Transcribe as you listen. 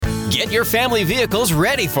Get your family vehicles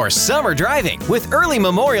ready for summer driving with early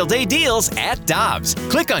Memorial Day deals at Dobbs.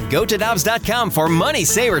 Click on GoToDobbs.com for money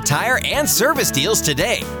saver tire and service deals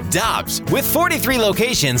today. Dobbs, with 43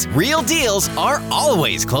 locations, real deals are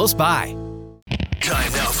always close by. Time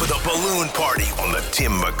now for the balloon party on the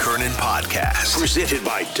Tim McKernan podcast. Presented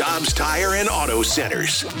by Dobbs Tire and Auto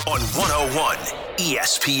Centers on 101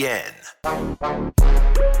 ESPN.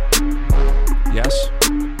 Yes.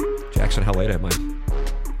 Jackson, how late am I?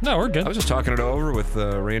 No, we're good. I was just talking it over with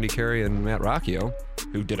Randy Carey and Matt Rocchio,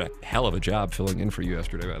 who did a hell of a job filling in for you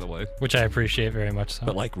yesterday, by the way. Which I appreciate very much so.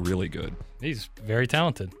 But, really good. He's very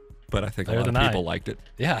talented. But I think a lot of people liked it.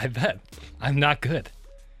 Yeah, I bet. I'm not good.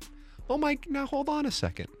 Oh, now hold on a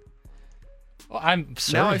second. Well,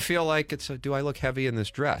 now I feel like do I look heavy in this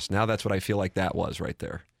dress? Now that's what I feel like that was right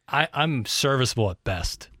there. I'm serviceable at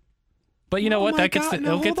best. But you know what?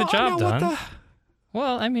 It'll get the job done.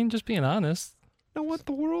 Well, I mean, just being honest. Now what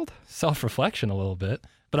the world? Self-reflection a little bit.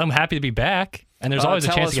 But I'm happy to be back, and there's always a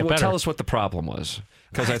chance to get better. Tell us what the problem was,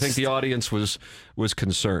 because I think the audience was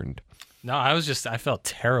concerned. No, I felt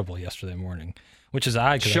terrible yesterday morning, which is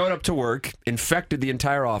odd. Showed up to work, infected the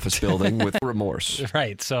entire office building with remorse.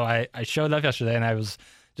 Right. So I showed up yesterday, and I was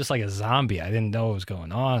just like a zombie. I didn't know what was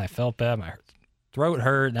going on. I felt bad. My throat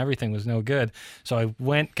hurt, and everything was no good. So I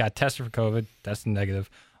went, got tested for COVID, tested negative,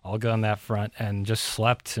 all good on that front, and just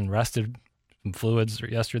slept and rested some fluids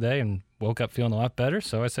yesterday and woke up feeling a lot better.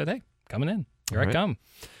 So I said, hey, coming in. Here I come.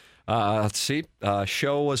 Let's see.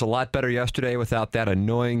 Show was a lot better yesterday without that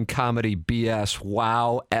annoying comedy BS.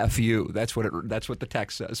 Wow, F you. That's what the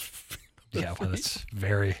text says. Yeah, well, that's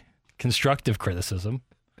very constructive criticism.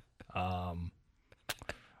 I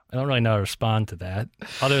don't really know how to respond to that,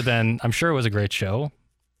 other than I'm sure it was a great show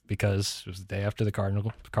because it was the day after the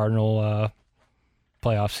Cardinal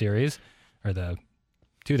playoff series, or the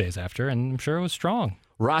 2 days after, and I'm sure it was strong.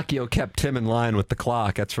 Rocchio kept Tim in line with the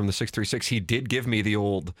clock. That's from the 636. He did give me the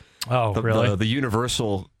old, really? The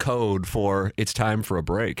universal code for it's time for a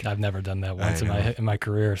break. I've never done that once in my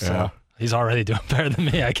career, so he's already doing better than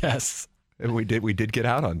me, I guess. And we did get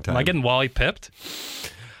out on time. Am I getting Wally pipped?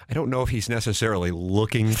 I don't know if he's necessarily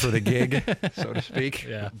looking for the gig, so to speak.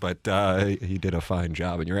 Yeah. But he did a fine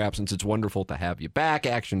job. In your absence, it's wonderful to have you back.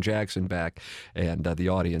 Action Jackson back. And the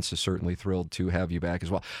audience is certainly thrilled to have you back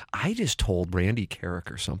as well. I just told Randy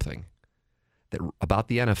Carricker something about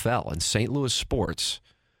the NFL and St. Louis sports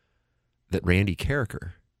that Randy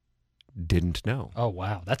Carricker didn't know. Oh,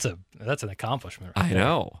 wow. That's an accomplishment. I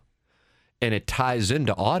know. And it ties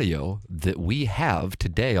into audio that we have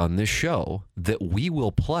today on this show that we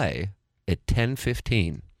will play at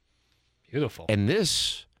 10:15. Beautiful. And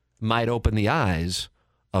this might open the eyes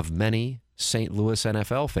of many St. Louis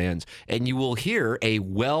NFL fans. And you will hear a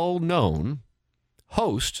well-known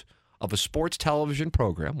host of a sports television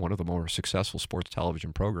program, one of the more successful sports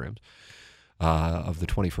television programs of the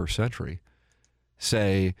 21st century,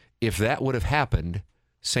 say, if that would have happened,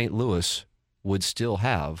 St. Louis would still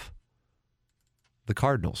have the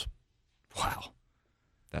Cardinals. Wow.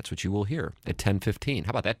 That's what you will hear at 10:15.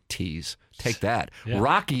 How about that tease? Take that. Yeah.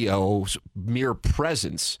 Rocchio's mere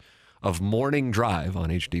presence of Morning Drive on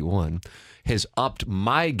HD1 has upped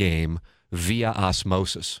my game via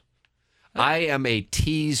osmosis. I am a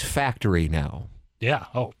tease factory now. Yeah.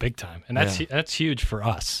 Oh, big time. And that's huge for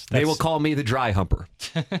us. They will call me the dry humper.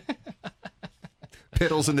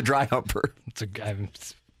 Piddles and the dry humper.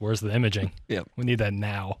 Where's the imaging? Yeah. We need that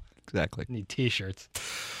now. Exactly. We need T-shirts.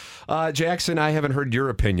 Jackson, I haven't heard your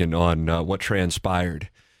opinion on what transpired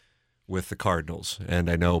with the Cardinals. And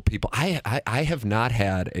I know people, I have not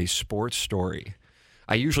had a sports story.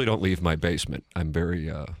 I usually don't leave my basement. I'm very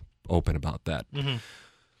open about that. Mm-hmm.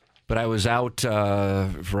 But I was out a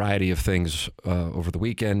variety of things over the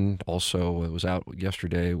weekend. Also, I was out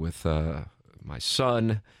yesterday with my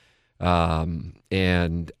son.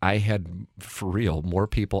 And I had, for real, more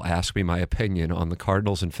people ask me my opinion on the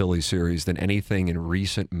Cardinals and Phillies series than anything in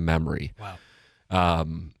recent memory. Wow.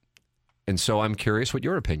 And so I'm curious what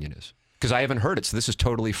your opinion is, because I haven't heard it. So this is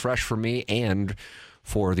totally fresh for me and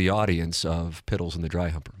for the audience of Piddles and the Dry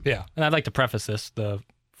Humper. Yeah. And I'd like to preface this. The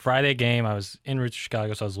Friday game, I was in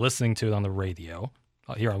Chicago, so I was listening to it on the radio.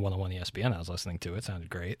 Here on 101 ESPN, I was listening to it. It sounded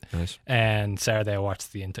great. Nice. And Saturday, I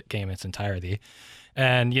watched the game in its entirety.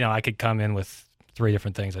 And, I could come in with three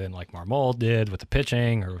different things I didn't like Marmol did with the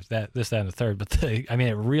pitching or this, that, and the third. But,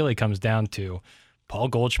 it really comes down to Paul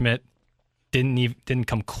Goldschmidt didn't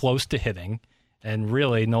come close to hitting. And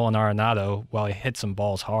really, Nolan Arenado, while he hit some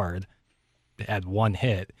balls hard, had one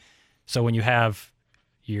hit. So when you have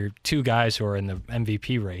your two guys who are in the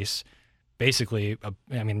MVP race, basically,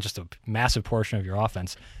 just a massive portion of your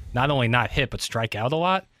offense, not only not hit, but strike out a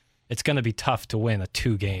lot, it's going to be tough to win a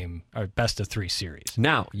 2-game or best-of-3 series.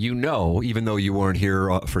 Now, even though you weren't here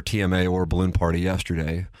for TMA or Balloon Party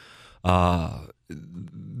yesterday, that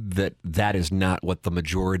is not what the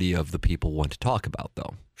majority of the people want to talk about,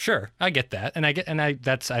 though. Sure, I get that,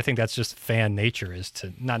 I think that's just fan nature, is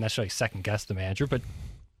to not necessarily second guess the manager, but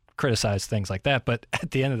criticize things like that. But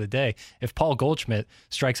at the end of the day, if Paul Goldschmidt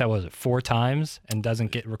strikes out 4 times and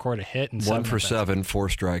doesn't record a hit, and 1 for 7, 4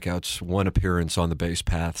 strikeouts, 1 appearance on the base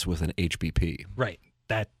paths with an HBP, right?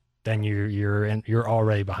 Then you're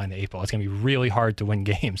already behind the 8 ball. It's going to be really hard to win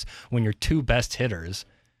games when your 2 best hitters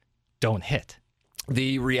don't hit.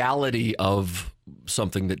 The reality of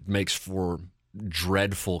something that makes for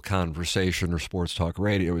dreadful conversation or sports talk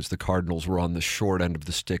radio is the Cardinals were on the short end of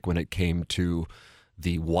the stick when it came to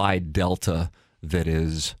the wide delta that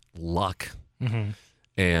is luck. Mm-hmm.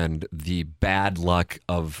 And the bad luck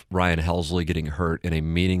of Ryan Helsley getting hurt in a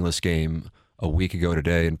meaningless game a week ago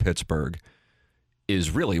today in Pittsburgh is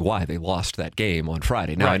really why they lost that game on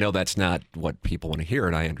Friday. Now, right. I know that's not what people want to hear,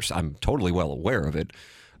 and I understand. I'm totally well aware of it.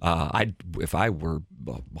 If I were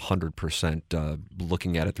 100%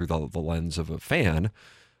 looking at it through the lens of a fan,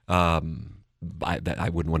 I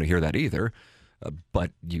wouldn't want to hear that either. But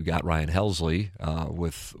you got Ryan Helsley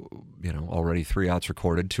with already 3 outs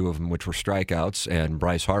recorded, 2 of them which were strikeouts, and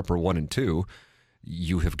Bryce Harper 1 and 2.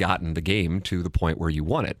 You have gotten the game to the point where you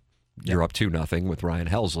won it. You're up 2-0 with Ryan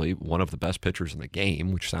Helsley, one of the best pitchers in the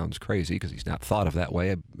game, which sounds crazy because he's not thought of that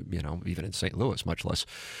way, even in St. Louis, much less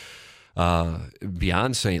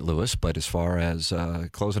beyond St. Louis. But as far as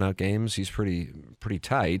closing out games, he's pretty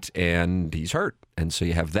tight, and he's hurt. And so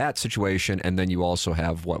you have that situation, and then you also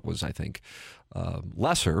have what was, I think,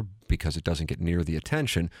 lesser because it doesn't get near the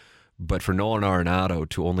attention. But for Nolan Arenado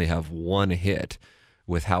to only have 1 hit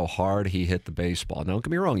with how hard he hit the baseball. Now, don't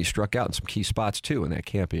get me wrong, he struck out in some key spots too, and that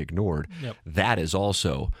can't be ignored. Yep. That That is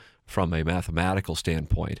also, from a mathematical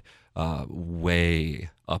standpoint, way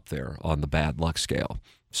up there on the bad luck scale.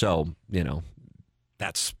 So,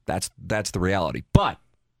 that's the reality. But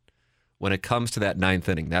when it comes to that 9th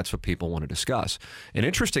inning, that's what people want to discuss. And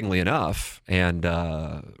interestingly enough, and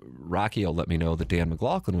Rocky will let me know that Dan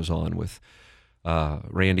McLaughlin was on with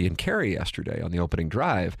Randy and Kerry yesterday on the opening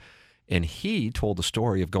drive, and he told the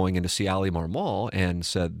story of going in to see Ali Marmol and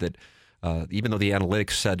said that even though the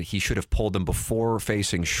analytics said he should have pulled him before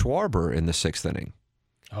facing Schwarber in the 6th inning,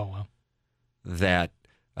 Oh, wow. that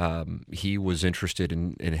he was interested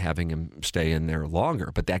in having him stay in there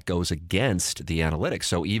longer. But that goes against the analytics.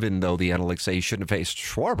 So even though the analytics say he shouldn't have faced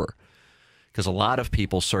Schwarber, because a lot of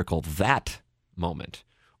people circle that moment,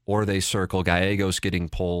 or they circle Gallegos getting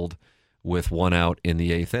pulled with 1 out in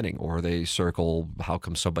the 8th inning, or they circle how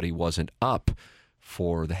come somebody wasn't up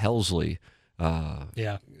for the Helsley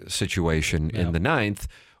situation in the 9th,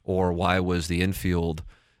 or why was the infield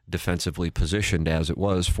defensively positioned as it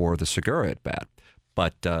was for the Segura at bat.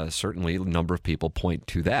 But certainly a number of people point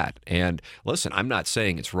to that. And listen, I'm not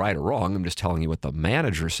saying it's right or wrong. I'm just telling you what the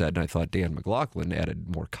manager said. And I thought Dan McLaughlin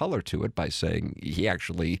added more color to it by saying he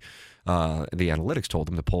actually, the analytics told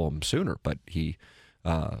him to pull him sooner, but he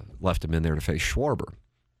left him in there to face Schwarber,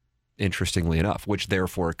 interestingly enough, which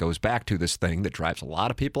therefore it goes back to this thing that drives a lot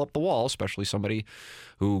of people up the wall, especially somebody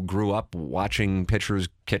who grew up watching pitchers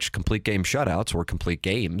catch complete game shutouts or complete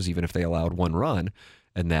games, even if they allowed 1 run.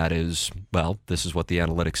 And that is, well, this is what the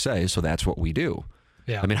analytics say, so that's what we do.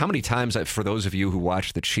 Yeah. I mean, how many times, for those of you who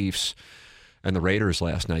watched the Chiefs and the Raiders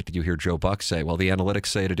last night, did you hear Joe Buck say, well, the analytics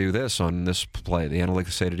say to do this on this play, the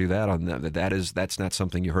analytics say to do that on that? That's not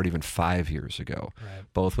something you heard even 5 years ago, Right.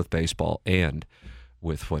 both with baseball and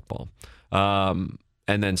with football. And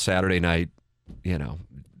then Saturday night,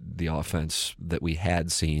 the offense that we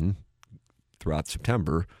had seen throughout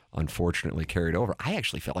September unfortunately carried over. I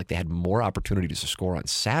actually felt like they had more opportunities to score on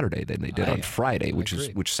Saturday than they did on Friday,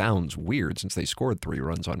 which sounds weird since they scored 3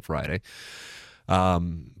 runs on Friday.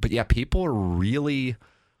 But yeah, people are really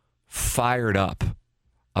fired up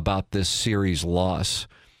about this series loss.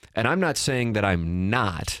 And I'm not saying that I'm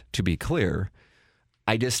not, to be clear.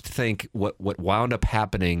 I just think what wound up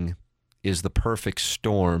happening is the perfect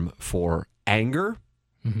storm for anger,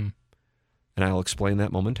 Mm-hmm. and I'll explain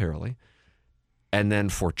that momentarily, and then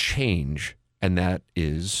for change, and that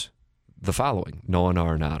is the following. Nolan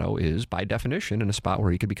Arenado is, by definition, in a spot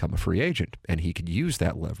where he could become a free agent, and he could use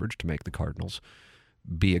that leverage to make the Cardinals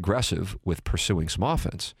be aggressive with pursuing some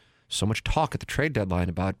offense. So much talk at the trade deadline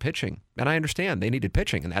about pitching, and I understand they needed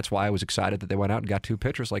pitching, and that's why I was excited that they went out and got 2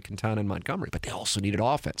 pitchers like Quintana and Montgomery, but they also needed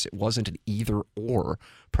offense. It wasn't an either-or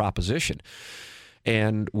proposition.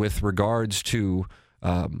 And with regards to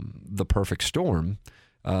the perfect storm,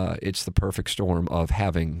 it's the perfect storm of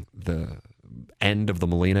having the end of the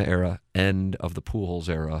Molina era, end of the Pujols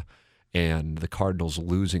era, and the Cardinals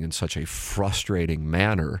losing in such a frustrating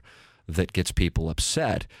manner that gets people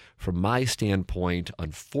upset. From my standpoint,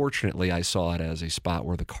 unfortunately, I saw it as a spot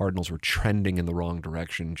where the Cardinals were trending in the wrong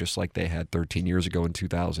direction, just like they had 13 years ago in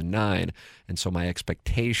 2009. And so my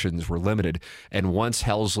expectations were limited. And once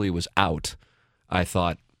Helsley was out, I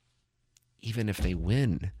thought, even if they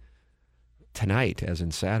win tonight, as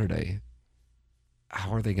in Saturday,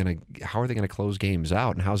 how are they going to close games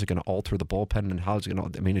out, and how is it going to alter the bullpen, and how is it going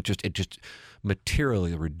to? I mean, it just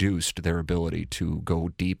materially reduced their ability to go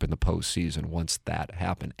deep in the postseason once that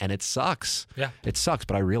happened, and it sucks. Yeah, it sucks.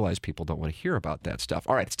 But I realize people don't want to hear about that stuff.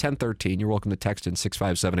 All right, it's 10:13. You're welcome to text in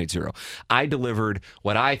 65780. I delivered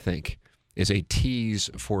what I think is a tease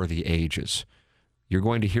for the ages. You're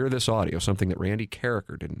going to hear this audio, something that Randy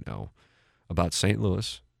Carricker didn't know about St.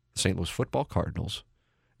 Louis, the St. Louis football Cardinals,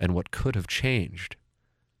 and what could have changed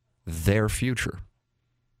their future.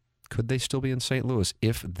 Could they still be in St. Louis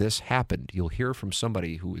if this happened? You'll hear from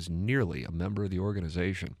somebody who is nearly a member of the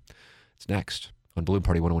organization. It's next on Balloon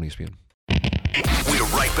Party 101 ESPN. We're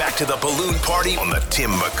right back to the Balloon Party on the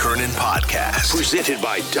Tim McKernan Podcast. Presented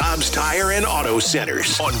by Dobbs Tire and Auto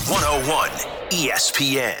Centers on 101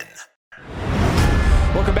 ESPN.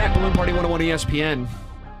 Welcome back, Balloon Party 101 ESPN.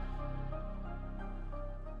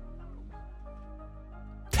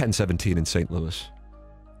 10:17 in St. Louis.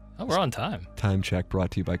 Oh, we're on time. Time check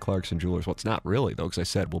brought to you by Clarkson Jewelers. Well, it's not really, though, because I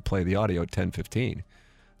said we'll play the audio at 10:15.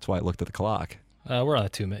 That's why I looked at the clock. We're on a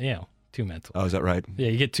 2 minute, 2 minutes. Oh, is that right? Yeah,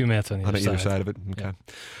 you get 2 minutes on either side of it? Okay.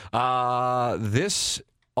 Yeah. This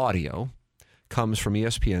audio comes from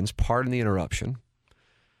ESPN's Pardon the Interruption,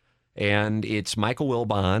 and it's Michael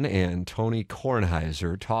Wilbon and Tony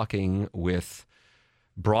Kornheiser talking with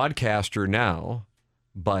broadcaster now,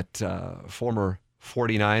 but former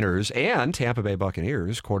 49ers and Tampa Bay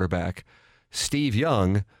Buccaneers quarterback Steve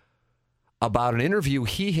Young about an interview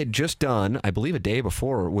he had just done, I believe a day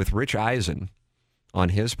before, with Rich Eisen on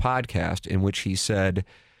his podcast, in which he said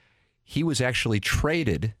he was actually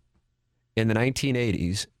traded in the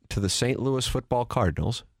 1980s to the St. Louis Football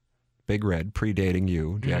Cardinals, Big Red, predating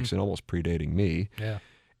you, Jackson, almost predating me. Yeah.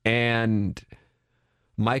 And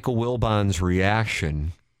Michael Wilbon's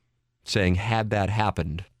reaction saying, had that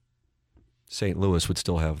happened, St. Louis would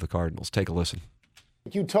still have the Cardinals. Take a listen.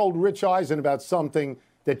 You told Rich Eisen about something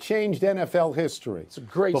that changed NFL history. It's a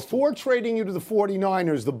great Before trading you to the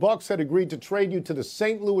 49ers, the Bucs had agreed to trade you to the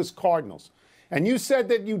St. Louis Cardinals. And you said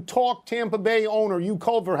that you talked Tampa Bay owner Hugh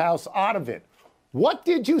Culverhouse out of it. What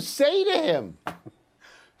did you say to him?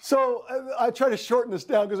 So I try to shorten this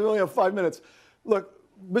down because we only have 5 minutes. Look,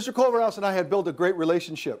 Mr. Culverhouse and I had built a great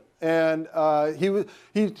relationship. And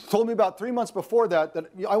he told me about 3 months before that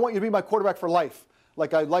I want you to be my quarterback for life.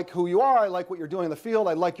 Like, I like who you are. I like what you're doing in the field.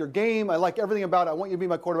 I like your game. I like everything about it. I want you to be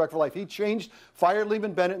my quarterback for life. He fired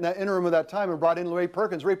Lehman Bennett in that interim of that time and brought in Ray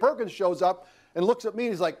Perkins. Ray Perkins shows up and looks at me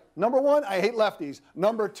and he's like, number one, I hate lefties.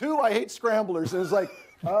 Number two, I hate scramblers. And it's like,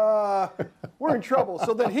 we're in trouble.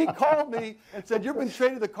 So then he called me and said, you've been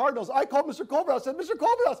traded to the Cardinals. I called Mr. Culverhouse and said, Mr.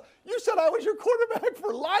 Culverhouse, you said I was your quarterback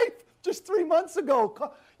for life just 3 months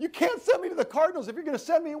ago. You can't send me to the Cardinals. If you're going to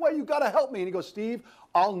send me away, you got to help me. And he goes, Steve,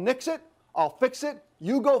 I'll nix it. I'll fix it.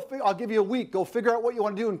 You go. I'll give you a week. Go figure out what you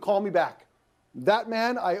want to do and call me back. That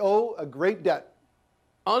man, I owe a great debt.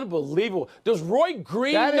 Unbelievable. Does Roy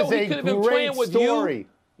Green know he could have been playing with you?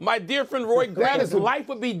 My dear friend Roy Green, his life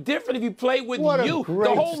would be different if he played with you.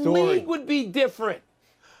 The whole league would be different.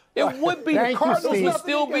 It would be. The Cardinals would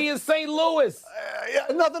still be in St. Louis.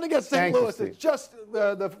 Nothing against St. Louis. It's just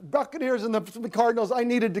the Buccaneers and the Cardinals. I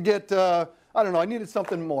needed to get, I don't know, I needed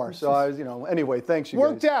something more. So I was, anyway, thanks you guys.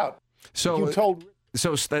 Worked out. So you told.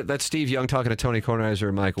 So that's Steve Young talking to Tony Kornheiser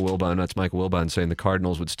and Michael Wilbon. That's Michael Wilbon saying the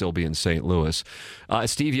Cardinals would still be in St. Louis.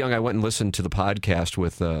 Steve Young, I went and listened to the podcast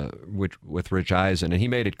with Rich Eisen, and he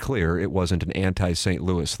made it clear it wasn't an anti-St.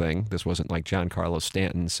 Louis thing. This wasn't like Giancarlo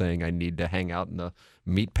Stanton saying I need to hang out in the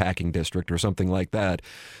meatpacking district or something like that.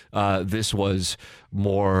 This was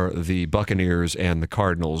more the Buccaneers and the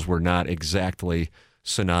Cardinals were not exactly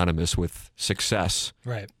synonymous with success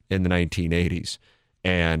in the 1980s.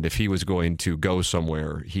 And if he was going to go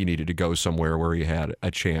somewhere, he needed to go somewhere where he had a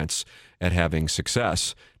chance at having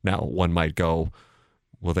success. Now, one might go,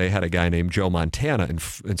 well, they had a guy named Joe Montana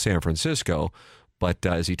in San Francisco, but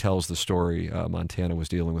as he tells the story, Montana was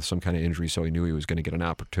dealing with some kind of injury, so he knew he was going to get an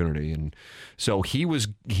opportunity. And so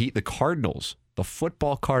the Cardinals, the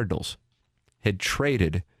football Cardinals, had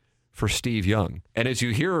traded for Steve Young. And as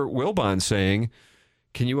you hear Wilbon saying,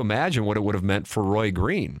 can you imagine what it would have meant for Roy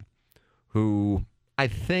Green, who... I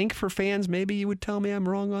think for fans, maybe you would tell me I'm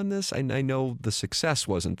wrong on this. I know the success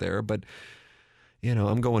wasn't there, but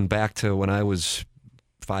I'm going back to when I was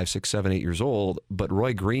 5, 6, 7, 8 years old, but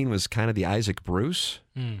Roy Green was kind of the Isaac Bruce,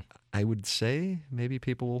 I would say. Maybe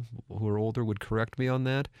people who are older would correct me on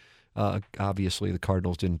that. Obviously, the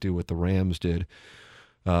Cardinals didn't do what the Rams did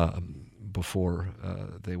before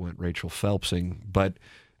they went Rachel Phelpsing, but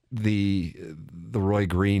the Roy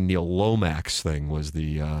Green, Neil Lomax thing was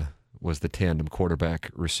the tandem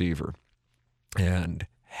quarterback receiver. And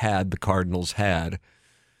had the Cardinals had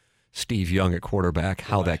Steve Young at quarterback,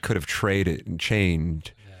 how that could have traded and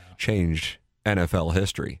changed NFL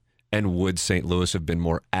history. And would St. Louis have been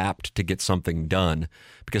more apt to get something done?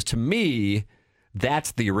 Because to me,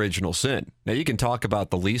 that's the original sin. Now, you can talk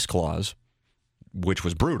about the lease clause, which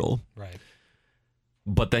was brutal. Right.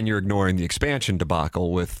 But then you're ignoring the expansion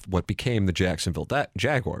debacle with what became the Jacksonville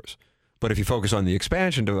Jaguars. But if you focus on the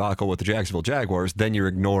expansion debacle with the Jacksonville Jaguars, then you're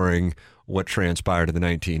ignoring what transpired in the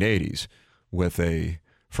 1980s with a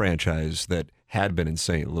franchise that had been in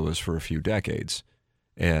St. Louis for a few decades.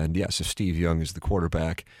 And yes, if Steve Young is the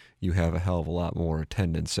quarterback, you have a hell of a lot more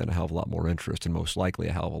attendance and a hell of a lot more interest and most likely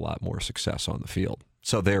a hell of a lot more success on the field.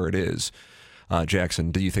 So there it is.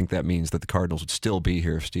 Jackson, do you think that means that the Cardinals would still be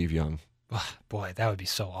here if Steve Young? Boy, that would be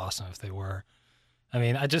so awesome if they were. I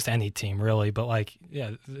mean, just any team really, but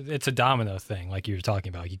it's a domino thing like you were talking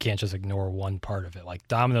about. You can't just ignore one part of it. Like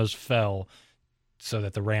dominoes fell so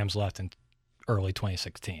that the Rams left in early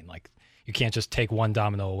 2016. Like you can't just take one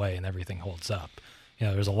domino away and everything holds up.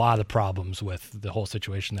 There's a lot of problems with the whole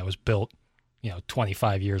situation that was built,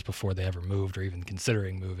 25 years before they ever moved or even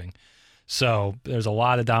considering moving. So there's a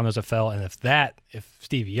lot of dominoes that fell. And if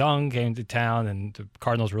Steve Young came to town and the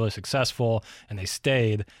Cardinals were really successful and they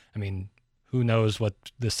stayed, I mean, who knows what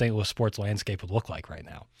the St. Louis sports landscape would look like right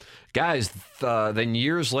now. Guys, then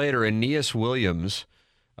years later, Aeneas Williams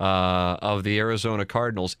of the Arizona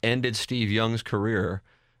Cardinals ended Steve Young's career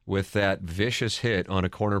with that vicious hit on a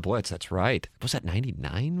corner blitz. That's right. Was that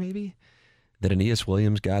 99 maybe? That Aeneas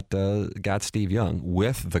Williams got Steve Young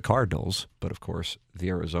with the Cardinals, but of course the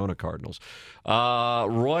Arizona Cardinals.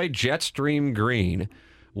 Roy Jetstream Green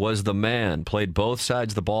was the man, played both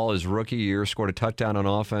sides of the ball his rookie year, scored a touchdown on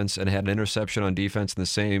offense, and had an interception on defense in the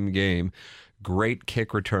same game. Great kick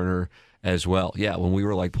returner as well. Yeah, when we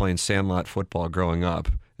were playing sandlot football growing up,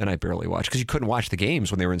 and I barely watched, because you couldn't watch the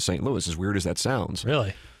games when they were in St. Louis, as weird as that sounds.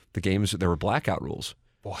 Really? The games, there were blackout rules.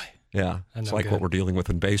 Boy. Yeah, it's like what we're dealing with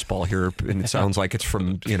in baseball here, and it sounds like it's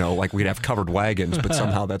from, like we'd have covered wagons, but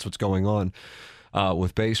somehow that's what's going on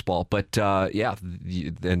with baseball. But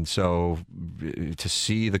and so to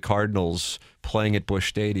see the Cardinals playing at Busch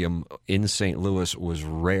Stadium in St. Louis was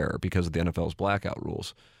rare because of the NFL's blackout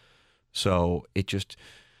rules. So it just,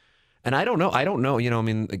 and I don't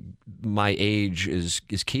know, my age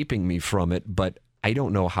is keeping me from it, but I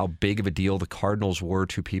don't know how big of a deal the Cardinals were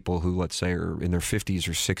to people who, let's say, are in their 50s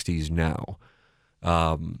or 60s now.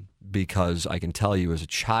 Because I can tell you as a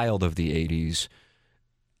child of the 80s,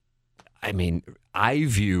 I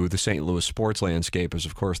view the St. Louis sports landscape as,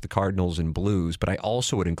 of course, the Cardinals and Blues, but I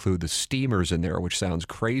also would include the Steamers in there, which sounds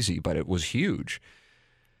crazy, but it was huge.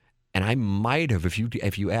 And I might have, if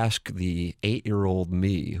you ask the 8-year-old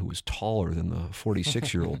me, who was taller than the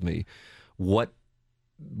 46-year-old me, what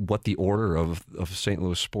the order of St.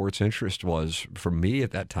 Louis sports interest was for me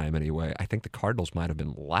at that time anyway, I think the Cardinals might have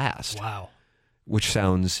been last. Wow. Which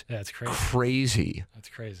sounds crazy. That's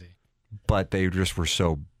crazy. But they just were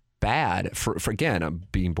so bad. For again, I'm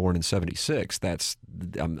being born in 76.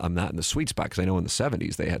 I'm not in the sweet spot because I know in the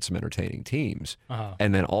 70s they had some entertaining teams. Uh-huh.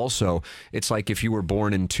 And then also, it's like if you were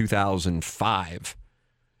born in 2005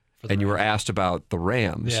 and you were asked about the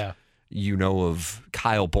Rams. Yeah. Of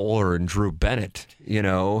Kyle Bowler and Drew Bennett,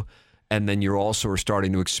 and then you also are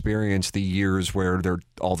starting to experience the years where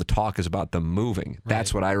all the talk is about them moving. Right.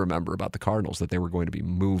 That's what I remember about the Cardinals, that they were going to be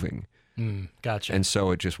moving. Gotcha. And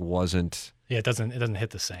so it just wasn't. Yeah, it doesn't hit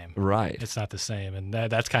the same. Right. It's not the same, and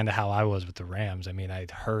that's kind of how I was with the Rams.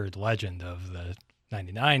 I'd heard legend of the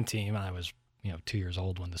 '99 team. I was 2 years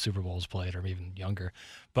old when the Super Bowls played, or even younger.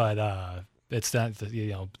 But it's not the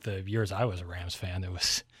years I was a Rams fan. It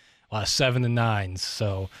was a lot of 7 and 9s,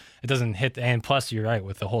 so it doesn't hit. And plus, you're right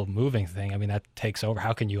with the whole moving thing. That takes over.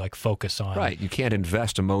 How can you focus on? Right, you can't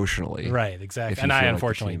invest emotionally. Right, exactly. And I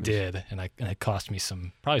unfortunately did, and it cost me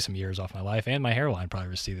probably some years off my life, and my hairline probably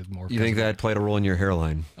receded more. You think that played a role in your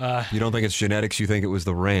hairline? You don't think it's genetics? You think it was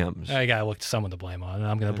the Rams? I got to look to someone to blame on, and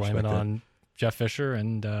I'm going to blame it on Jeff Fisher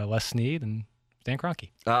and Les Snead and Dan Kroenke.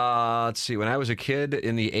 Let's see. When I was a kid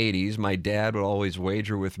in the 80s, my dad would always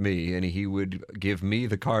wager with me, and he would give me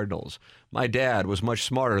the Cardinals. My dad was much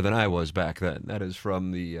smarter than I was back then. That is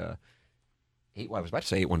from the I was about to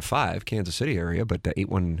say 815, Kansas City area, but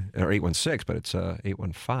 816, but it's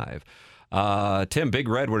 815. Tim, Big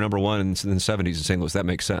Red were number one in the 70s in St. Louis. That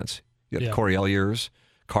makes sense. You had the Coryell years.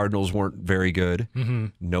 Cardinals weren't very good. Mm-hmm.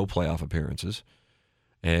 No playoff appearances.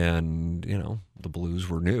 And, the Blues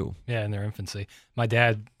were new. Yeah, in their infancy. My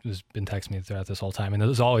dad has been texting me throughout this whole time, and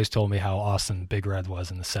has always told me how awesome Big Red was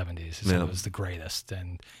in the 70s. He said it was the greatest.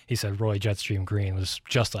 And he said Roy Jetstream Green was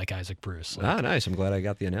just like Isaac Bruce. Nice. I'm glad I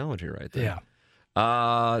got the analogy right there. Yeah.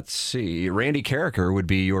 Let's see. Randy Carricker would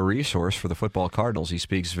be your resource for the football Cardinals. He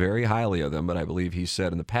speaks very highly of them, but I believe he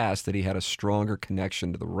said in the past that he had a stronger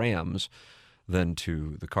connection to the Rams than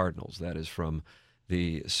to the Cardinals. That is from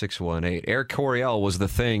the 618. Eric Coryell was the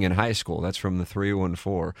thing in high school. That's from the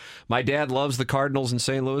 314. My dad loves the Cardinals in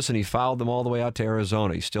St. Louis, and he followed them all the way out to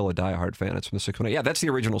Arizona. He's still a diehard fan. It's from the 618. Yeah, that's the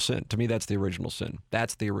original sin. To me, that's the original sin.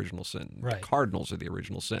 That's the original sin. Right. The Cardinals are the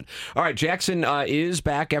original sin. All right, Jackson is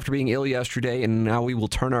back after being ill yesterday, and now we will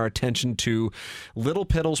turn our attention to Little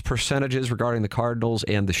Piddle's percentages regarding the Cardinals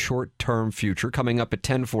and the short-term future. Coming up at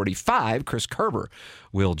 10:45, Chris Kerber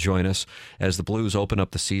will join us as the Blues open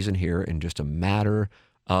up the season here in just a matter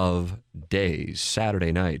of days.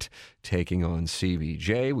 Saturday night, taking on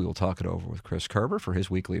CBJ. We will talk it over with Chris Kerber for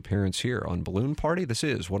his weekly appearance here on Balloon Party. This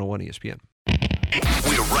is 101 ESPN.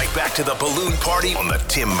 We're right back to the Balloon Party on the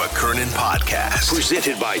Tim McKernan Podcast.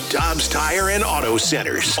 Presented by Dobbs Tire and Auto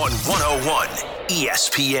Centers on 101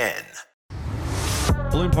 ESPN.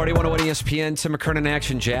 Balloon Party 101 ESPN. Tim McKernan,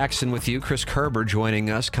 Action Jackson with you. Chris Kerber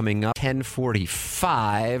joining us coming up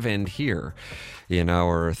 10:45. And here in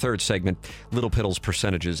our third segment, Little Piddle's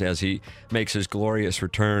percentages as he makes his glorious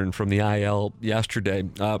return from the IL yesterday.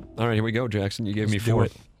 All right, here we go, Jackson. You gave me four.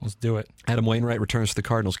 Let's do it. Adam Wainwright returns to the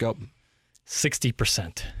Cardinals. Go.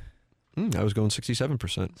 60%. I was going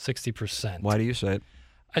 67%. 60%. Why do you say it?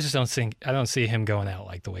 I don't see him going out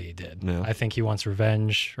like the way he did. No. I think he wants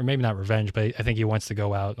revenge, or maybe not revenge, but I think he wants to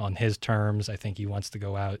go out on his terms. I think he wants to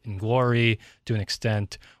go out in glory to an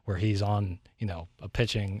extent where he's on, a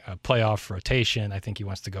playoff rotation. I think he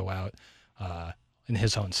wants to go out in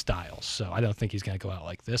his own style. So I don't think he's going to go out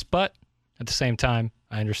like this. But at the same time,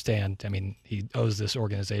 I understand. I mean, he owes this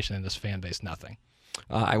organization and this fan base nothing.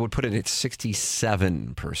 I would put it at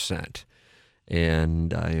 67%.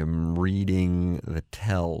 And I am reading the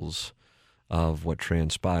tells of what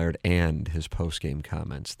transpired and his post-game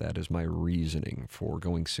comments. That is my reasoning for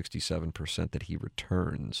going 67% that he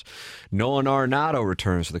returns. Nolan Arenado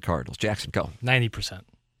returns to the Cardinals. Jackson, go. 90%.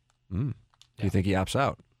 Do you think he opts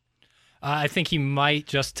out? I think he might,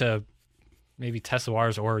 just to maybe test the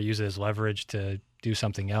waters or use it as leverage to do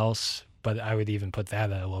something else. But I would even put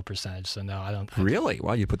that at a low percentage. So no, I don't. Really?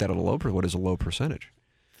 Why you put that at a low percentage? What is a low percentage?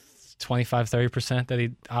 25-30% that he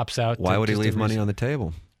opts out. Why would he leave money on the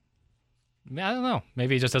table? I don't know.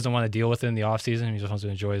 Maybe he just doesn't want to deal with it in the offseason. He just wants to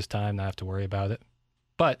enjoy his time, not have to worry about it.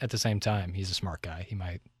 But at the same time, he's a smart guy.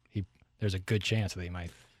 There's a good chance that he might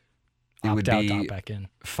opt out, opt back in.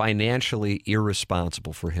 Financially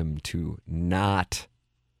irresponsible for him to not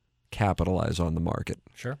capitalize on the market.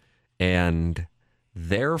 Sure. And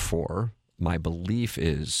therefore, my belief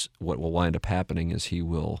is what will wind up happening is he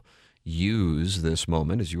will use this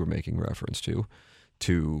moment, as you were making reference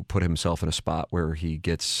to put himself in a spot where he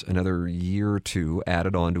gets another year or two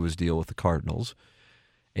added on to his deal with the Cardinals,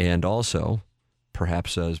 and also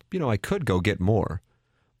perhaps says, I could go get more,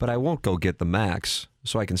 but I won't go get the max,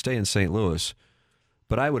 so I can stay in St. Louis.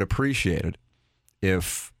 But I would appreciate it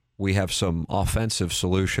if we have some offensive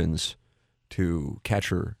solutions to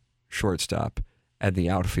catcher, shortstop, and the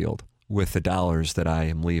outfield with the dollars that I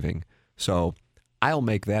am leaving. So I'll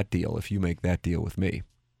make that deal if you make that deal with me.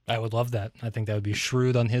 I would love that. I think that would be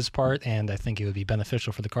shrewd on his part, and I think it would be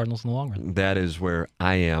beneficial for the Cardinals in the long run. That is where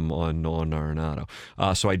I am on Nolan Arenado.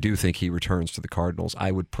 So I do think he returns to the Cardinals.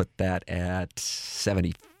 I would put that at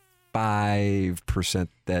 75%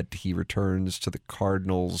 that he returns to the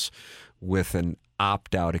Cardinals with an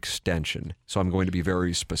opt-out extension. So I'm going to be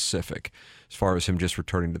very specific. As far as him just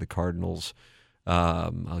returning to the Cardinals,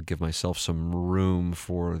 I'll give myself some room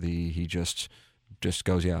for he just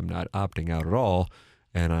goes, I'm not opting out at all,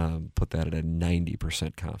 and put that at a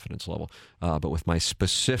 90% confidence level. But with my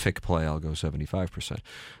specific play, I'll go 75%.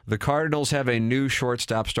 The Cardinals have a new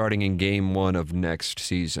shortstop starting in Game 1 of next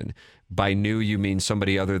season. By new, you mean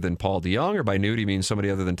somebody other than Paul DeJong, or by new, do you mean somebody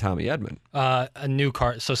other than Tommy Edman? A new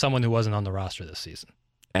so someone who wasn't on the roster this season.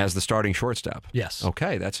 As the starting shortstop? Yes.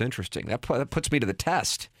 Okay, that's interesting. That puts me to the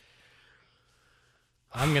test.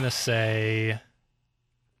 I'm going to say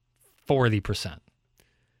 40%.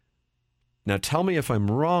 Now, tell me if I'm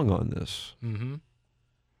wrong on this. Mm-hmm.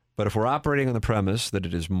 But if we're operating on the premise that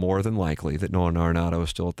it is more than likely that Nolan Arenado is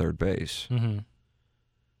still at third base,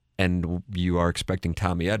 and you are expecting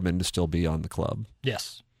Tommy Edman to still be on the club,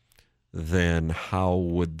 yes, then how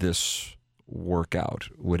would this work out?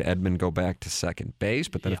 Would Edman go back to second base?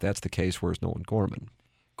 But then if that's the case, where's Nolan Gorman?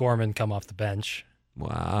 Gorman come off the bench.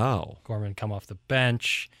 Wow. Gorman come off the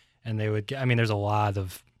bench, and they would get, I mean, there's a lot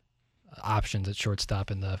of options at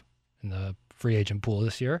shortstop in the free agent pool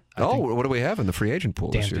this year. What do we have in the free agent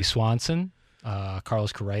pool this year? Dansby Swanson.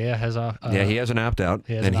 Carlos Correa has he has an opt-out,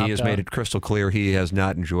 and he has made it crystal clear he has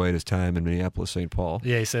not enjoyed his time in Minneapolis-St. Paul.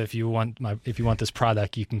 Yeah, he said if you want this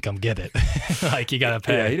product, you can come get it. Like, you got to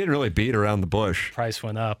pay. Yeah, he didn't really beat around the bush. Price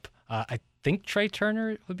went up. I think Trey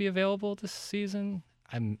Turner would be available this season.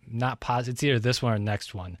 I'm not positive. It's either this one or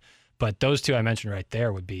next one. But those two I mentioned right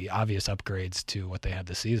there would be obvious upgrades to what they had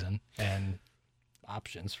this season, and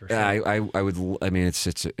options for sure. Yeah, I would. I mean, it's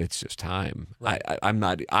just time. Right.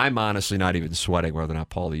 I'm honestly not even sweating whether or not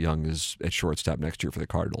Paul DeJong is at shortstop next year for the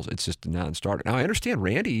Cardinals. It's just a non-starter. Now I understand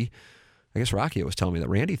Randy. I guess Rocky was telling me that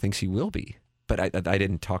Randy thinks he will be, but I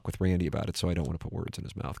didn't talk with Randy about it, so I don't want to put words in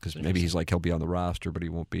his mouth, because maybe he's like he'll be on the roster, but he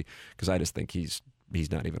won't be, because I just think he's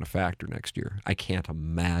not even a factor next year. I can't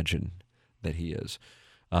imagine that he is.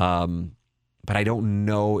 But I don't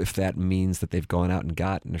know if that means that they've gone out and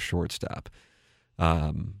gotten a shortstop.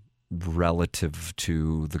 Relative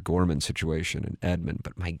to the Gorman situation and Edman,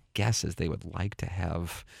 but my guess is they would like to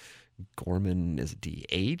have Gorman as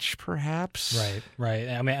DH, perhaps. Right.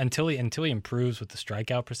 I mean, until he improves with the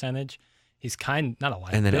strikeout percentage, he's not a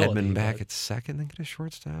liability. And then Edman back at second, then get a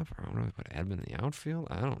shortstop. I don't know, put Edman in the outfield.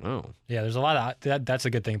 I don't know. Yeah, there's a lot of that's a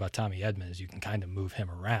good thing about Tommy Edman, is you can kind of move him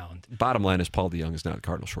around. Bottom line is Paul DeJong is not a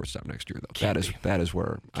Cardinal shortstop next year, though. That is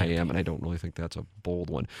where I am, and I don't really think that's a bold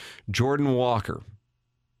one. Jordan Walker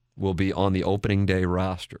will be on the opening day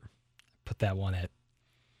roster. Put that one at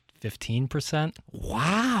 15%.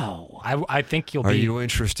 Wow. I think you'll be. Are you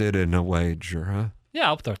interested in a wager, huh? Yeah,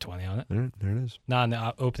 I'll throw 20 on it. There it is. Not on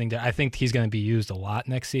the opening day. I think he's going to be used a lot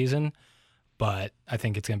next season, but I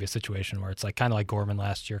think it's going to be a situation where it's like kind of like Gorman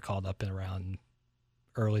last year, called up in around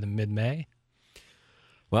early to mid-May.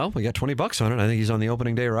 Well, we got $20 on it. I think he's on the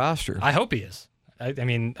opening day roster. I hope he is. I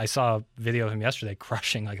mean, I saw a video of him yesterday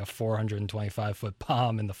crushing like a 425-foot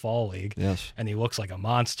bomb in the fall league. Yes. And he looks like a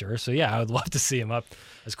monster. So, yeah, I would love to see him up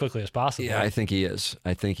as quickly as possible. Yeah, I think he is.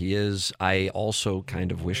 I also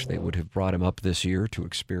kind of wish they would have brought him up this year to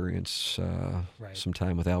experience some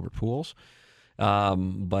time with Albert Pujols.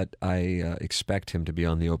 But I expect him to be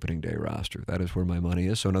on the opening day roster. That is where my money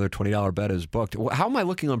is. So another $20 bet is booked. How am I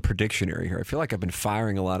looking on Predictionary here? I feel like I've been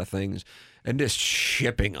firing a lot of things and just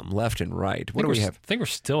shipping them left and right. What do we have? I think we're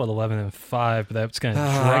still at 11-5, but that's going to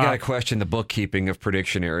drop. I got to question the bookkeeping of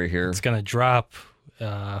Predictionary here. It's going to drop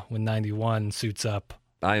when 91 suits up.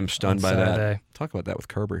 I am stunned by that. Talk about that with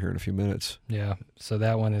Kerber here in a few minutes. Yeah, so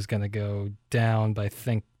that one is going to go down by, I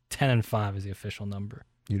think, 10-5 is the official number.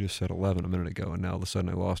 You just said 11 a minute ago, and now all of a sudden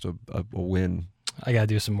I lost a win. I got to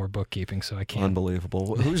do some more bookkeeping, so I can't.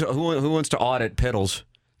 Unbelievable. Who wants to audit Piddles?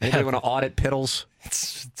 Anybody want to audit Piddles?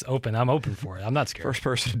 It's open. I'm open for it. I'm not scared. First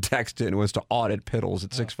person to text in wants to audit Piddles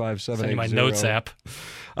at 65780. Sending my notes app.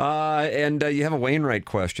 And you have a Wainwright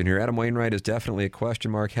question here. Adam Wainwright is definitely a question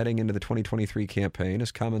mark heading into the 2023 campaign.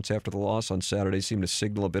 His comments after the loss on Saturday seem to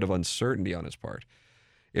signal a bit of uncertainty on his part.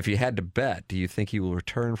 If you had to bet, do you think he will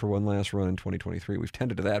return for one last run in 2023? We've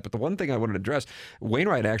tended to that. But the one thing I wanted to address,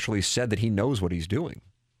 Wainwright actually said that he knows what he's doing.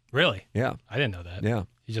 Really? Yeah. I didn't know that. Yeah.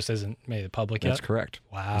 He just hasn't made it public yet? That's correct.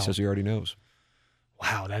 Wow. He says he already knows.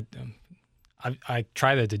 Wow. That I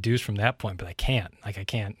try to deduce from that point, but I can't. I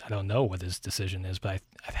don't know what his decision is, but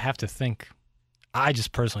I have to think. I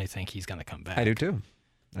just personally think he's going to come back. I do too.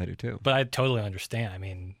 But I totally understand. I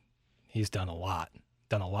mean, he's done a lot.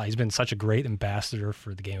 He's been such a great ambassador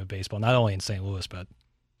for the game of baseball, not only in St. Louis, but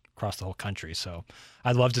across the whole country. So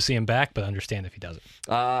I'd love to see him back, but understand if he doesn't.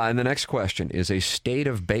 And the next question is a state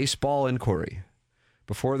of baseball inquiry.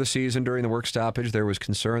 Before the season, during the work stoppage, there was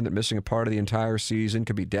concern that missing a part of the entire season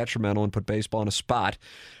could be detrimental and put baseball in a spot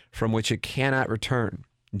from which it cannot return.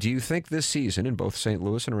 Do you think this season, in both St.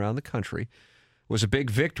 Louis and around the country, was a big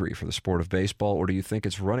victory for the sport of baseball, or do you think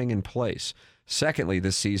it's running in place? Secondly,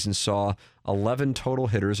 this season saw 11 total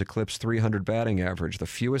hitters eclipse 300 batting average, the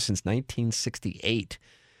fewest since 1968.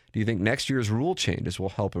 Do you think next year's rule changes will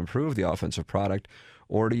help improve the offensive product,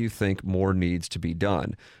 or do you think more needs to be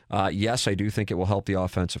done? Yes, I do think it will help the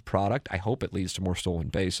offensive product. I hope it leads to more stolen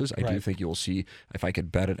bases. I do think you will see, if I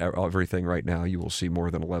could bet it everything right now, you will see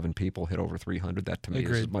more than 11 people hit over 300. That to me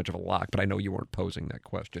is as much of a lock, but I know you weren't posing that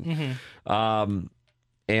question. Mm-hmm.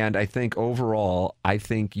 And I think overall,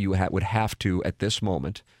 you would have to, at this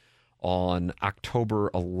moment, on October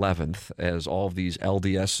 11th, as all of these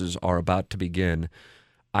LDSs are about to begin,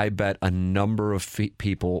 I bet a number of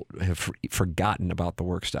people have forgotten about the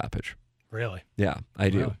work stoppage. Really? Yeah, I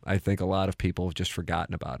do. Really? I think a lot of people have just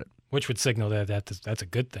forgotten about it. Which would signal that that's a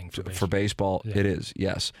good thing for baseball. For baseball, yeah. It is,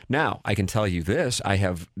 yes. Now, I can tell you this. I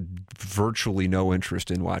have virtually no interest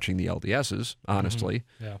in watching the LDSs, honestly.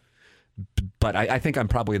 Mm-hmm. Yeah. But I think I'm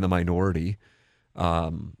probably in the minority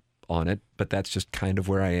on it. But that's just kind of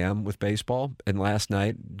where I am with baseball. And last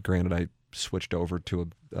night, granted, I switched over to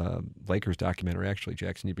a Lakers documentary. Actually,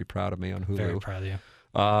 Jackson, you'd be proud of me on Hulu. Very proud of you.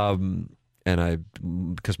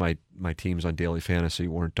 And because my teams on Daily Fantasy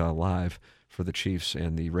weren't live for the Chiefs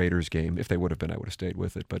and the Raiders game. If they would have been, I would have stayed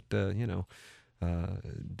with it. But didn't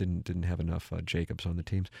have enough Jacobs on the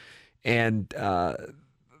teams, and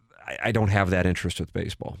I don't have that interest with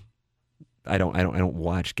baseball. I don't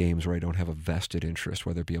watch games where I don't have a vested interest,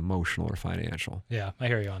 whether it be emotional or financial. Yeah, I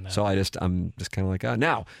hear you on that. So I'm just kind of like,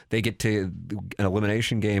 now they get to an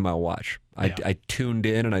elimination game, I'll watch. I tuned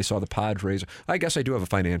in and I saw the Padres. I guess I do have a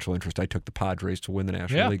financial interest. I took the Padres to win the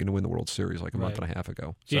National League and to win the World Series like a month and a half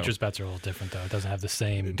ago. Futures bets are a little different, though. It doesn't have the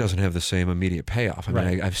same. It doesn't have the same immediate payoff. I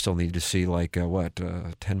mean, I still need to see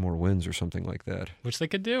 10 more wins or something like that. Which they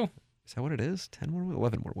could do. Is that what it is? 10 more,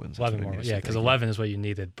 11 more wins. 11 more, yeah, because 11 is what you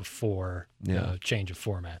needed before the change of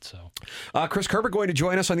format. So, Chris Kerber going to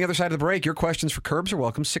join us on the other side of the break. Your questions for Kerbs are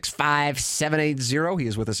welcome. 65780. He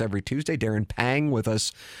is with us every Tuesday. Darren Pang with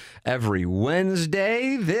us every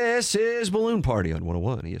Wednesday. This is Balloon Party on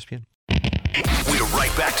 101 ESPN. We're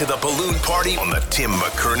right back to the Balloon Party on the Tim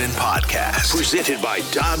McKernan Podcast. Presented by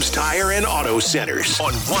Dobbs Tire and Auto Centers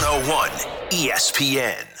on 101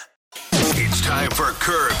 ESPN. It's time for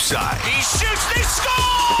Curbside. He shoots, they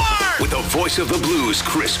score! With the voice of the Blues,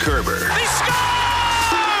 Chris Kerber. They score!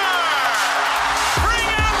 Bring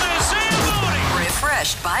out the Zamboni!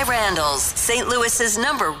 Refreshed by Randall's, St. Louis's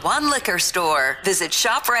 #1 liquor store. Visit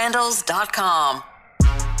shoprandalls.com.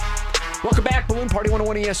 Welcome back, Balloon Party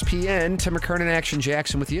 101 ESPN. Tim McKernan, Action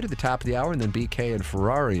Jackson with you to the top of the hour, and then BK and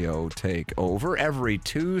Ferrario take over every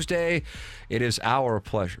Tuesday. It is our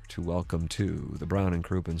pleasure to welcome to the Brown and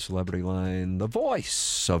Crouppen Celebrity Line the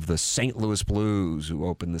voice of the St. Louis Blues, who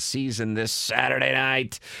open the season this Saturday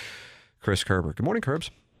night, Chris Kerber. Good morning,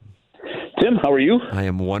 Kerbs. Tim, how are you? I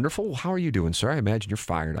am wonderful. How are you doing, sir? I imagine you're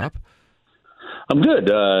fired up. I'm good.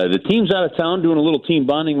 The team's out of town doing a little team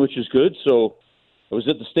bonding, which is good, so I was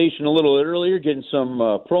at the station a little earlier getting some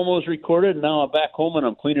promos recorded, and now I'm back home and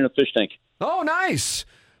I'm cleaning a fish tank. Oh, nice.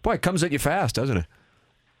 Boy, it comes at you fast, doesn't it?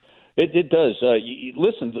 It does.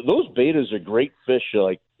 Listen, those betas are great fish.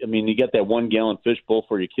 You get that 1 gallon fish bowl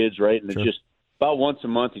for your kids, right? And It's just about once a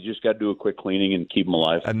month, you just got to do a quick cleaning and keep them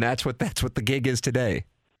alive. And that's what the gig is today.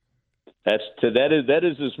 That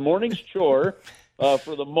is this morning's chore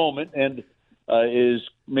for the moment, and is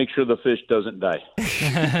make sure the fish doesn't die.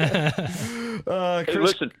 Hey,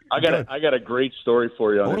 listen, I got a great story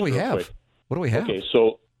for you on What do we have? Quick. What do we have? Okay,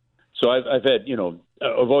 so I've had,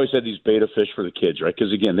 I've always had these beta fish for the kids, right?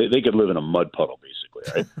 Because again, they could live in a mud puddle basically,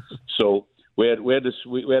 right? So we had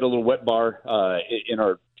a little wet bar in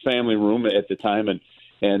our family room at the time,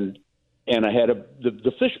 and I had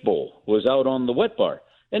the fish bowl was out on the wet bar.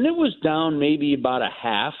 And it was down maybe about a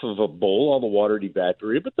half of a bowl. All the water had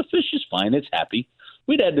evaporated, but the fish is fine. It's happy.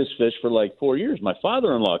 We'd had this fish for like 4 years. My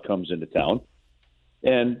father-in-law comes into town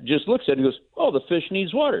and just looks at it and goes, "Oh, the fish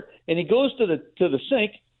needs water." And he goes to the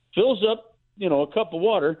sink, fills up, a cup of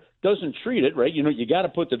water, doesn't treat it, right? You got to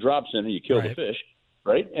put the drops in and you kill the fish,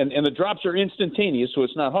 right? And the drops are instantaneous, so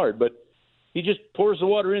it's not hard. But he just pours the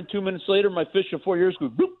water in. 2 minutes later, my fish of 4 years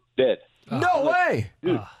goes, boop, dead. No way.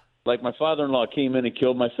 Dude. Like my father-in-law came in and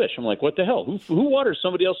killed my fish. I'm like, what the hell? Who waters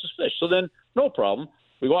somebody else's fish? So then, no problem.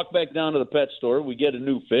 We walk back down to the pet store. We get a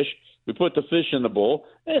new fish. We put the fish in the bowl.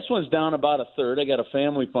 This one's down about a third. I got a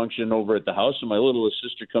family function over at the house, and my littlest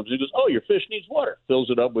sister comes in and goes, "Oh, your fish needs water."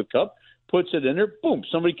 Fills it up with cup, puts it in there. Boom,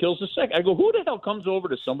 somebody kills the second. I go, who the hell comes over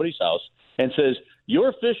to somebody's house and says,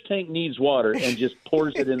 "Your fish tank needs water," and just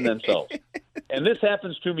pours it in themselves? And this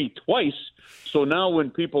happens to me twice. So now when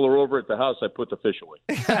people are over at the house, I put the fish away.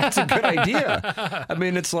 That's a good idea. I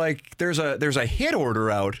mean, it's like there's a hit order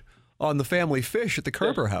out on the family fish at the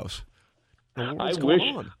Kerber house.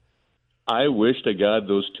 I I wish to God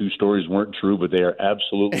those two stories weren't true, but they are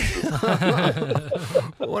absolutely true.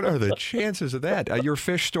 What are the chances of that? Your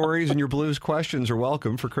fish stories and your Blues questions are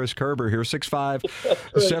welcome for Chris Kerber here,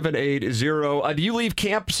 65780. Do you leave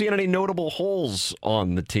camp seeing any notable holes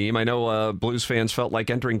on the team? I know Blues fans felt like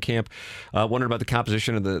entering camp, wondering about the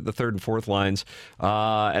composition of the third and fourth lines,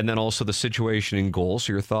 and then also the situation in goal.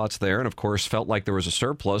 So your thoughts there, and of course felt like there was a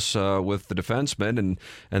surplus with the defensemen, and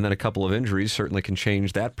then a couple of injuries certainly can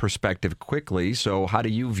change that perspective quickly. So how do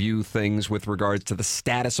you view things with regards to the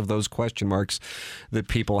status of those question marks that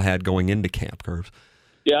people had going into camp, Curves?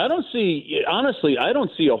 Yeah, I don't see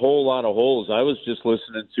a whole lot of holes. I was just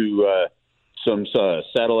listening to some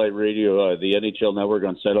satellite radio, the NHL Network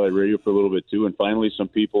on satellite radio for a little bit too, and finally some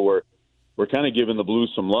people were kind of giving the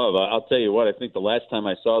Blues some love. I'll tell you what, I think the last time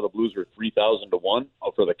I saw the Blues were 3,000-1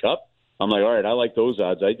 for the Cup. I'm like, all right, I like those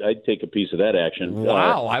odds. I'd take a piece of that action.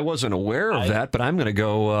 Wow, I wasn't aware of that, but I'm going to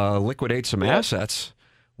go liquidate some assets.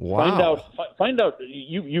 Wow. Find out.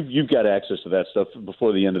 You've got access to that stuff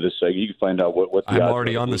before the end of this segment. You can find out what the I'm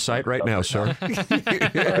already on the site right now, sir.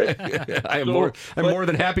 I'm more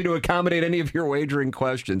than happy to accommodate any of your wagering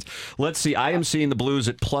questions. Let's see. I am seeing the Blues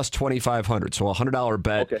at plus 2,500. So a $100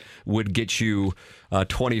 bet would get you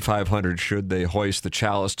 2,500 should they hoist the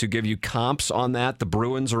chalice. To give you comps on that, the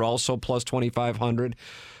Bruins are also plus 2,500.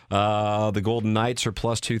 The Golden Knights are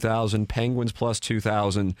plus 2,000. Penguins plus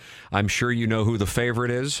 2,000. I'm sure you know who the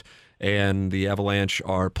favorite is, and the Avalanche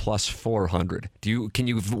are plus 400. Can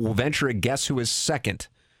you venture a guess who is second?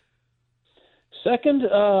 Second in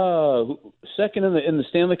the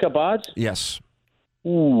Stanley Cup odds? Yes.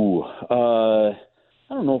 Ooh, I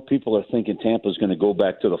don't know if people are thinking Tampa's going to go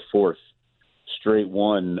back to the fourth straight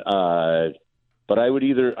one. But I'd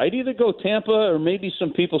either go Tampa, or maybe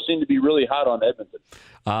some people seem to be really hot on Edmonton.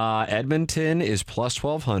 Edmonton is plus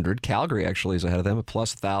 1,200. Calgary actually is ahead of them at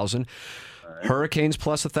plus 1,000. Right. Hurricanes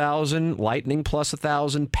plus 1,000. Lightning plus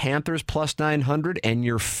 1,000. Panthers plus 900. And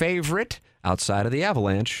your favorite outside of the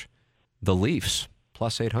Avalanche, the Leafs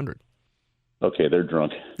plus 800. Okay, they're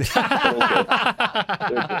drunk.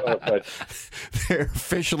 They're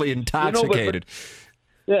officially intoxicated.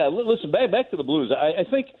 Listen, back to the Blues.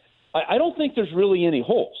 I don't think there's really any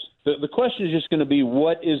holes. The question is just going to be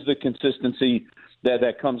what is the consistency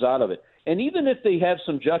that comes out of it. And even if they have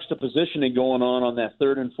some juxtapositioning going on that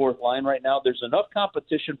third and fourth line right now, there's enough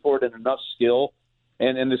competition for it and enough skill,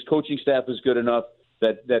 and this coaching staff is good enough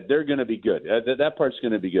that they're going to be good. That part's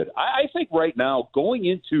going to be good. I think right now, going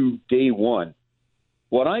into day one,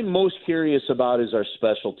 what I'm most curious about is our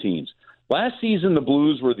special teams. Last season, the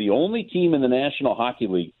Blues were the only team in the National Hockey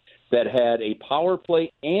League that had a power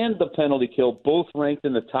play and the penalty kill both ranked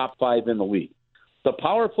in the top 5 in the league. The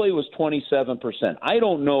power play was 27%. I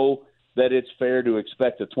don't know that it's fair to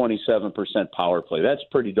expect a 27% power play. That's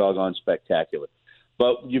pretty doggone spectacular.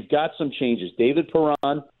 But you've got some changes. David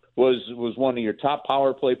Perron was one of your top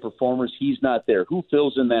power play performers. He's not there. Who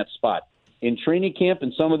fills in that spot? In training camp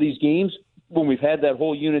in some of these games, when we've had that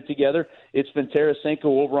whole unit together, it's been Tarasenko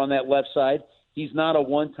over on that left side. He's not a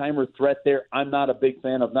one-timer threat there. I'm not a big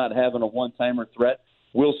fan of not having a one-timer threat.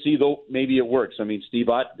 We'll see, though. Maybe it works. I mean, Steve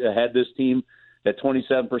Ott had this team at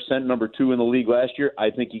 27%, number 2 in the league last year. I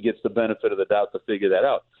think he gets the benefit of the doubt to figure that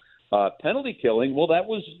out. Penalty killing, well, that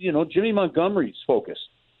was, Jimmy Montgomery's focus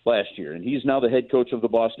last year, and he's now the head coach of the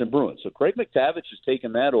Boston Bruins. So Craig McTavish has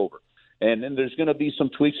taken that over, and there's going to be some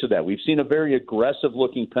tweaks to that. We've seen a very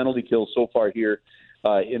aggressive-looking penalty kill so far here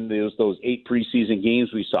in those 8 preseason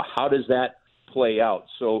games we saw. How does that play out?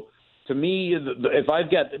 So to me, if I've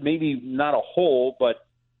got maybe not a hole, but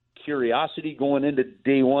curiosity going into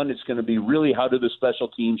day one, it's going to be really how do the special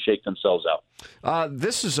teams shake themselves out.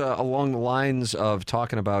 This is along the lines of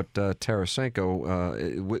talking about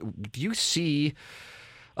Tarasenko. Do you see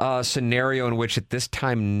a scenario in which at this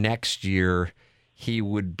time next year he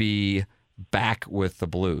would be back with the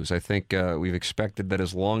Blues? I think we've expected that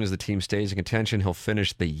as long as the team stays in contention, he'll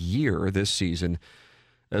finish the year this season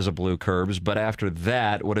as a Blue Curbs. But after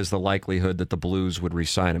that, what is the likelihood that the Blues would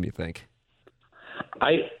re-sign him, you think?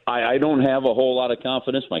 I don't have a whole lot of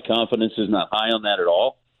confidence. My confidence is not high on that at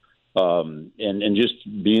all. And just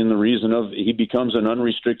being the reason of he becomes an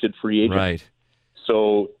unrestricted free agent. Right.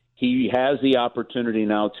 So he has the opportunity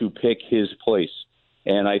now to pick his place.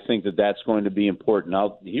 And I think that that's going to be important.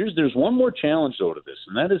 Now, there's one more challenge, though, to this,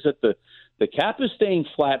 and that is that the cap is staying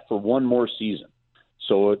flat for one more season.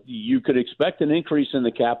 So you could expect an increase in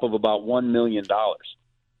the cap of about $1 million.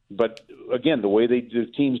 But again, the way the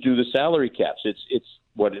teams do the salary caps, it's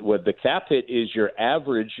what the cap hit is your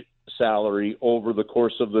average salary over the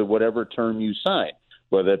course of the whatever term you sign,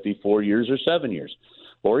 whether that be 4 years or 7 years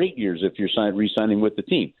or 8 years if you're re-signing with the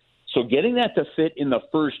team. So getting that to fit in the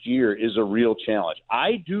first year is a real challenge.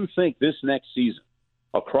 I do think this next season,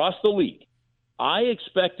 across the league, I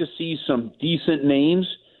expect to see some decent names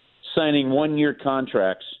signing one-year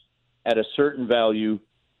contracts at a certain value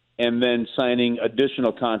and then signing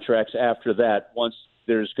additional contracts after that once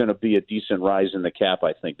there's going to be a decent rise in the cap,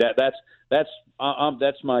 I think. That's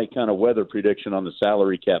my kind of weather prediction on the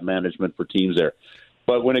salary cap management for teams there.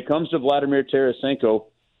 But when it comes to Vladimir Tarasenko,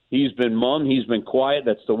 he's been mum. He's been quiet.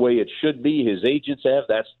 That's the way it should be. His agents have.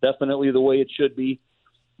 That's definitely the way it should be.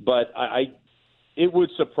 But it would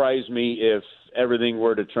surprise me if everything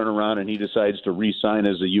were to turn around and he decides to re-sign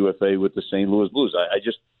as a UFA with the St. Louis Blues.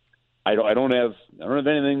 I don't have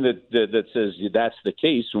anything that says that's the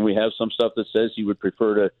case. And we have some stuff that says he would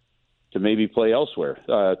prefer to maybe play elsewhere.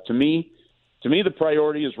 To me, the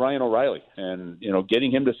priority is Ryan O'Reilly, and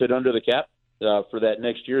getting him to fit under the cap for that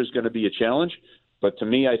next year is going to be a challenge. But to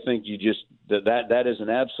me, I think that is an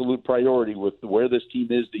absolute priority with where this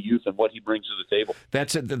team is, the youth, and what he brings to the table.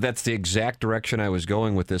 That's the exact direction I was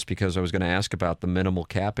going with this, because I was going to ask about the minimal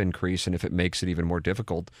cap increase and if it makes it even more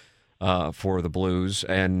difficult for the Blues.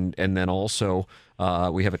 And then also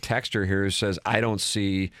we have a texter here who says, I don't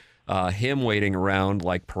see him waiting around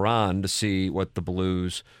like Perron to see what the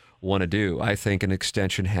Blues want to do. I think an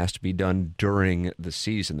extension has to be done during the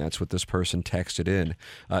season. That's what this person texted in.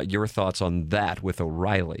 Your thoughts on that with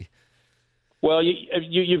O'Reilly? Well,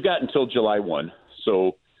 you've got until July 1,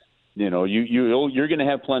 so you're going to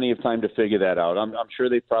have plenty of time to figure that out. I'm sure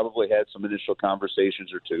they probably had some initial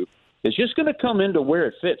conversations or two. It's just going to come into where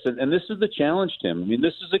it fits, and this is the challenge, Tim. I mean,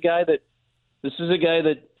 this is a guy that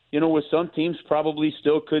with some teams probably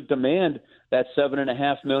still could demand that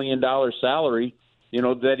 $7.5 million salary,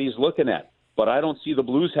 that he's looking at. But I don't see the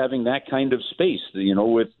Blues having that kind of space,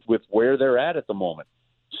 with where they're at the moment.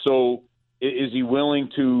 So is he willing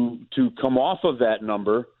to come off of that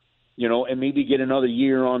number, and maybe get another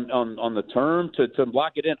year on the term to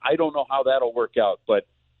lock it in? I don't know how that'll work out. But,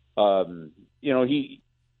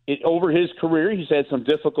 over his career, he's had some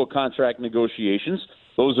difficult contract negotiations.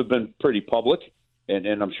 Those have been pretty public, and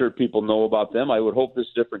I'm sure people know about them. I would hope this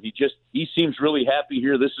is different. He seems really happy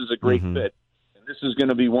here. This is a great fit. This is going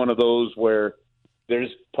to be one of those where there's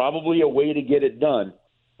probably a way to get it done,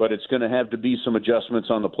 but it's going to have to be some adjustments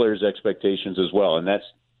on the players' expectations as well. And that's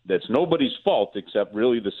nobody's fault except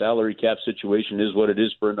really the salary cap situation is what it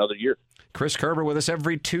is for another year. Chris Kerber with us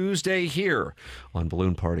every Tuesday here on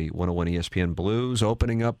Balloon Party 101 ESPN. Blues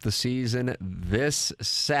opening up the season this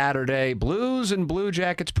Saturday. Blues and Blue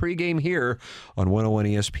Jackets pregame here on 101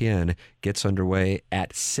 ESPN gets underway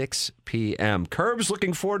at 6 p.m. Kerb's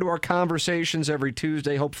looking forward to our conversations every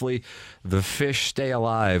Tuesday. Hopefully the fish stay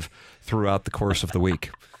alive throughout the course of the week.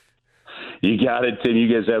 You got it, Tim.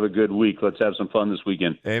 You guys have a good week. Let's have some fun this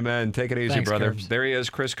weekend. Amen. Take it easy, Thanks, brother. Kerbs. There he is,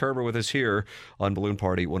 Chris Kerber with us here on Balloon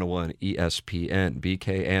Party 101 ESPN.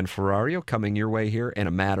 BK and Ferrario coming your way here in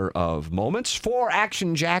a matter of moments. For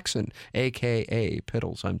Action Jackson, a.k.a.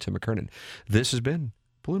 Piddles, I'm Tim McKernan. This has been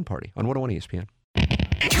Balloon Party on 101 ESPN.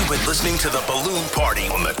 You've been listening to the Balloon Party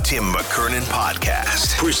on the Tim McKernan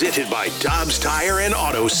Podcast. Presented by Dobbs Tire and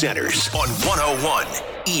Auto Centers on 101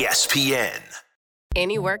 ESPN.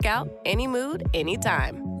 Any workout, any mood,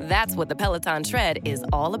 anytime. That's what the Peloton Tread is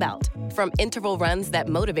all about. From interval runs that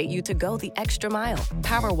motivate you to go the extra mile,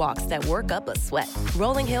 power walks that work up a sweat,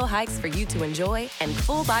 rolling hill hikes for you to enjoy, and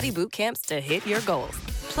full body boot camps to hit your goals.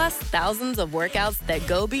 Plus thousands of workouts that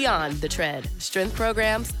go beyond the tread. Strength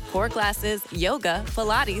programs, core classes, yoga,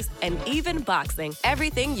 Pilates, and even boxing.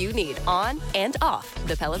 Everything you need on and off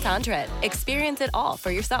the Peloton Tread. Experience it all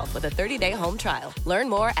for yourself with a 30-day home trial. Learn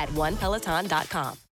more at onepeloton.com.